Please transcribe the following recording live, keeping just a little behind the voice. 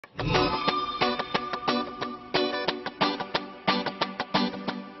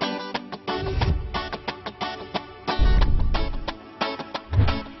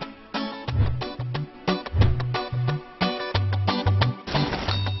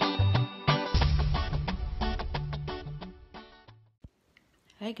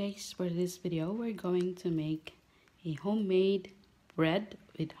Hi guys, for this video we're going to make a homemade bread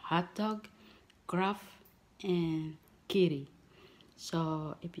with hot dog, craft, and kiri.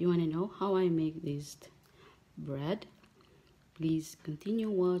 So if you want to know how I make this bread, please continue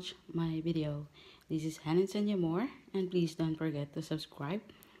watch my video. This is Helen and please don't forget to subscribe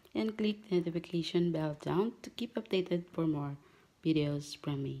and click the notification bell down to keep updated for more videos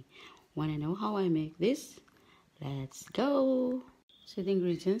from me. Want to know how I make this? Let's go! So the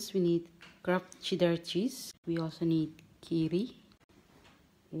ingredients, we need Kraft cheddar cheese. We also need kiri,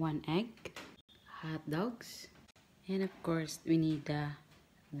 1 egg, hot dogs, and of course we need the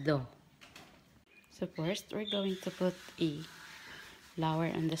dough. So first we're going to put a flour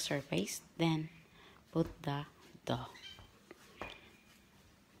on the surface, then put the dough.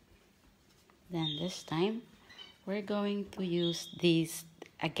 Then this time we're going to use this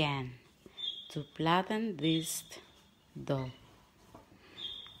again to flatten this dough.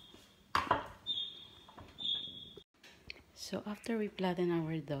 So after we flatten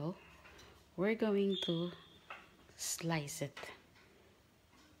our dough, we're going to slice it.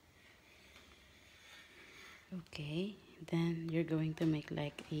 Okay, then you're going to make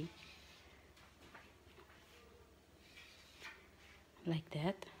like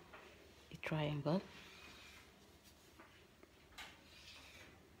that, a triangle.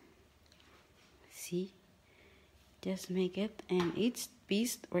 See, just make it, and each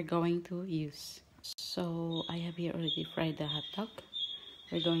piece we're going to use. So I have here already fried the hot dog.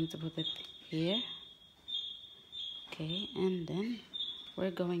 We're going to put it here. Okay, and then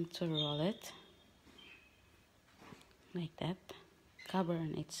we're going to roll it like that. Cover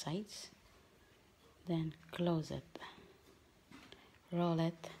on its sides. Then close it. Roll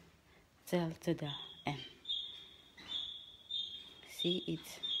it till to the end. See,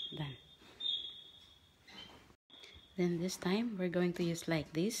 it's done. Then this time we're going to use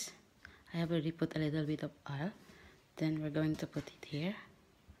like this. I have already put a little bit of oil. Then we're going to put it here.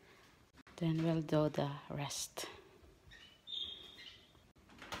 Then we'll do the rest.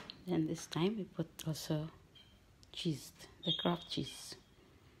 Then this time we put also cheese, the Kraft cheese.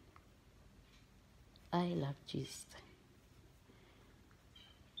 I love cheese.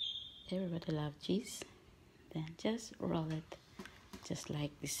 Everybody loves cheese. Then just roll it just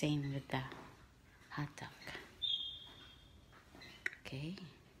like the same with the hot dog. Okay.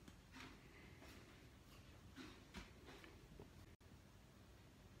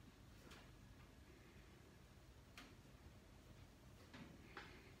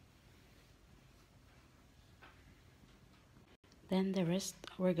 Then the rest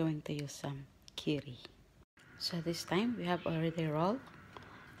we're going to use some kiri. So this time we have already rolled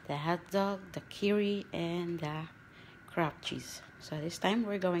the hot dog, the kiri, and the Kraft cheese. So this time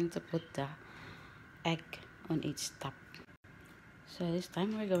we're going to put the egg on each top. So this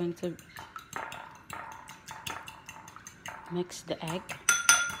time we're going to mix the egg.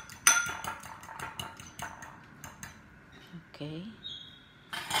 Okay.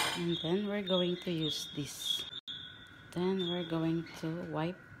 And then we're going to use this. Then we're going to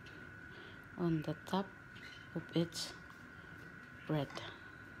wipe on the top of its bread.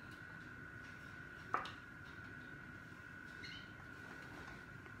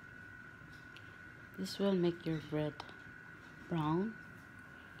 This will make your bread brown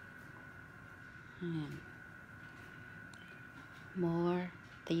and more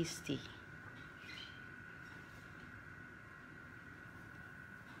tasty.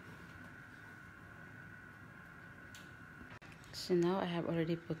 So now I have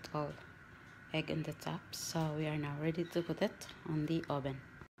already put all egg on the top, so we are now ready to put it on the oven.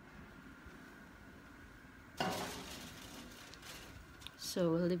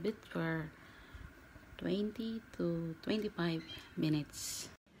 So we'll leave it for 20 to 25 minutes.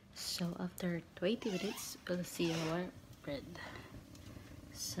 So after 20 minutes, we'll see our bread.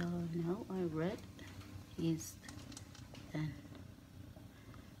 So now our bread is done.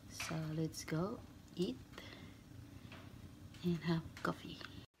 So let's go eat and have coffee.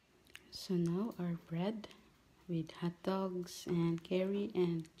 So now our bread with hot dogs and kiri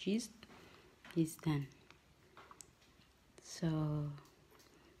and cheese is done. So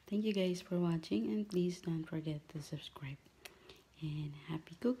thank you guys for watching, and please don't forget to subscribe, and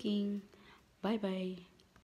happy cooking. Bye bye.